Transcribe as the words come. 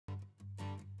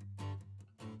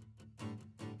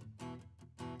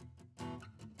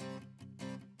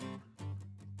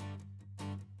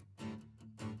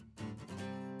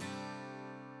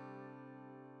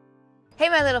Hey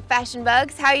my little fashion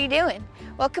bugs, how you doing?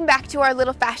 Welcome back to our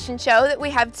little fashion show that we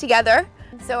have together.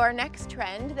 So our next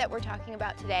trend that we're talking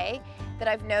about today that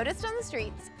I've noticed on the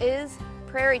streets is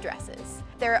prairie dresses.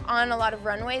 They're on a lot of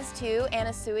runways too.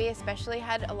 Louie especially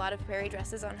had a lot of prairie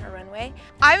dresses on her runway.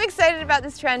 I'm excited about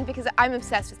this trend because I'm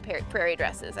obsessed with prairie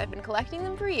dresses. I've been collecting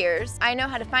them for years. I know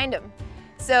how to find them.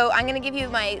 So I'm gonna give you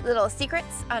my little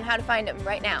secrets on how to find them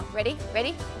right now. Ready?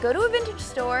 Ready? Go to a vintage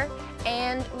store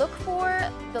and look for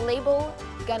the label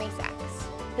Gunne Sax.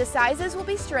 The sizes will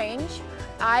be strange.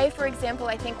 I, for example,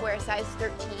 I think wear a size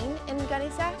 13 in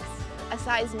Gunne Sax. A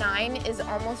size 9 is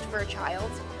almost for a child,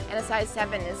 and a size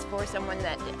 7 is for someone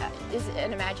that is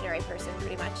an imaginary person,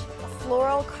 pretty much.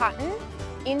 Floral cotton,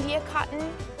 India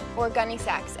cotton, or Gunne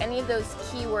Sax. Any of those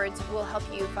keywords will help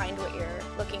you find what you're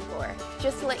looking for.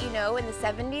 Just to let you know, in the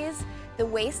 70s, the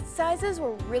waist sizes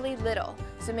were really little,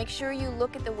 so make sure you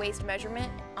look at the waist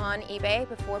measurement on eBay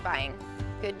before buying.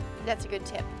 That's a good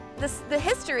tip. The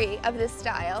history of this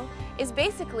style is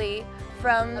basically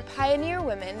from pioneer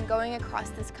women going across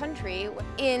this country.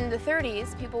 In the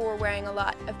 30s, people were wearing a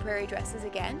lot of prairie dresses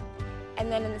again, and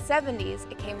then in the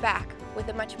 70s, it came back with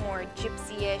a much more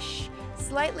gypsy-ish,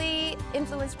 slightly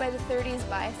influenced by the 30s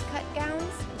bias cut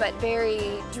gowns, but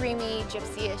very dreamy,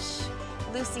 gypsy-ish,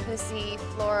 loosey-goosey,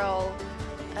 floral,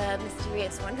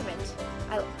 mysterious wonderment.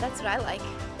 That's what I like.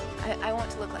 I want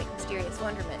to look like mysterious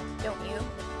wonderment, don't you?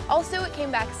 Also, it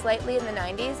came back slightly in the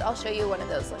 90s. I'll show you one of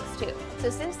those looks too. So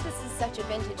since this is such a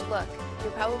vintage look,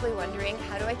 you're probably wondering,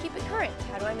 how do I keep it current?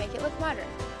 How do I make it look modern?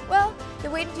 Well, the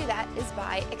way to do that is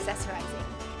by accessorizing.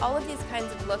 All of these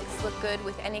kinds of looks look good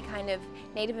with any kind of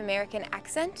Native American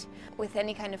accent, with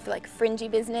any kind of like fringy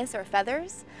business or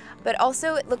feathers, but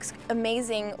also it looks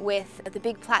amazing with the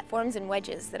big platforms and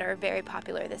wedges that are very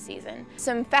popular this season.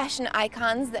 Some fashion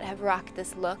icons that have rocked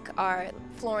this look are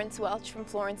Florence Welch from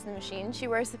Florence The Machine. She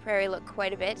wears the prairie look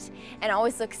quite a bit and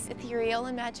always looks ethereal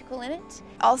and magical in it.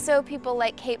 Also, people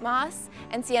like Kate Moss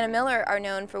and Sienna Miller are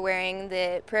known for wearing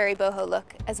the prairie boho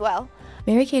look as well.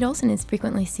 Mary-Kate Olsen is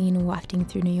frequently seen wafting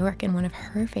through New York in one of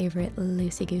her favorite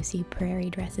loosey-goosey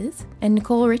prairie dresses. And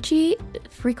Nicole Richie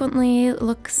frequently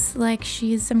looks like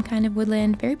she's some kind of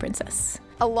woodland fairy princess.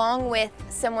 Along with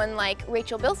someone like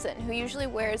Rachel Bilson, who usually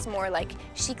wears more like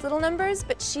chic little numbers,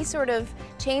 but she sort of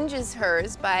changes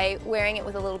hers by wearing it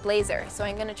with a little blazer, so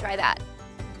I'm gonna try that.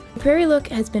 The prairie look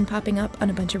has been popping up on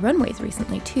a bunch of runways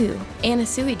recently too.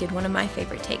 Louie did one of my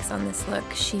favorite takes on this look.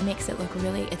 She makes it look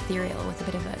really ethereal with a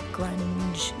bit of a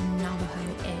grunge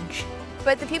Navajo edge.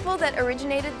 But the people that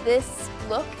originated this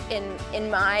look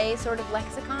in my sort of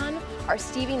lexicon are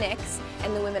Stevie Nicks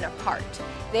and the Women of Heart.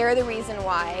 They're the reason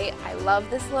why I love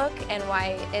this look and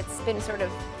why it's been sort of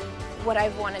what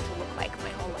I've wanted to look like my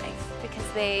whole life, because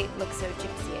they look so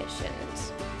gypsy-ish and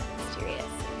mysterious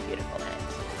and beautiful in it.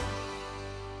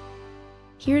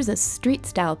 Here's a street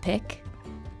style pic.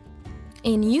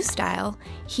 In U-style,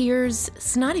 here's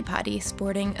Snotty Potty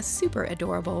sporting a super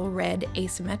adorable red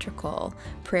asymmetrical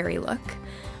prairie look.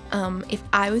 If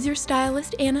I was your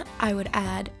stylist, Anna, I would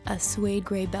add a suede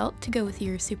gray belt to go with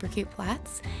your super cute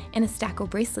flats and a stack of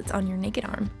bracelets on your naked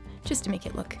arm, just to make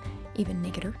it look even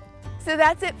nakeder. So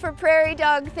that's it for prairie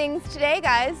dog things today,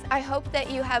 guys. I hope that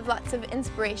you have lots of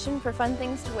inspiration for fun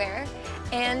things to wear.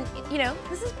 And you know,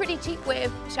 this is a pretty cheap way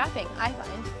of shopping, I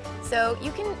find. So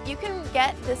you can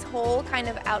get this whole kind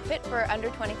of outfit for under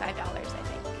 $25, I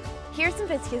think. Here's some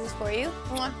fist kisses for you.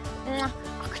 Mwah, mwah.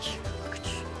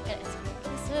 And it's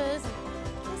kisses,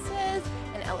 kisses,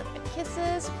 and elephant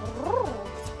kisses.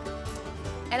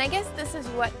 And I guess this is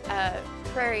what a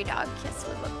prairie dog kiss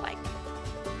would look like.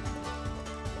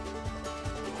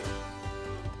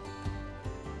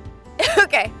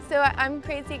 Okay, so I'm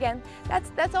crazy again.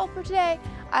 That's all for today.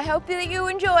 I hope that you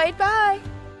enjoyed. Bye!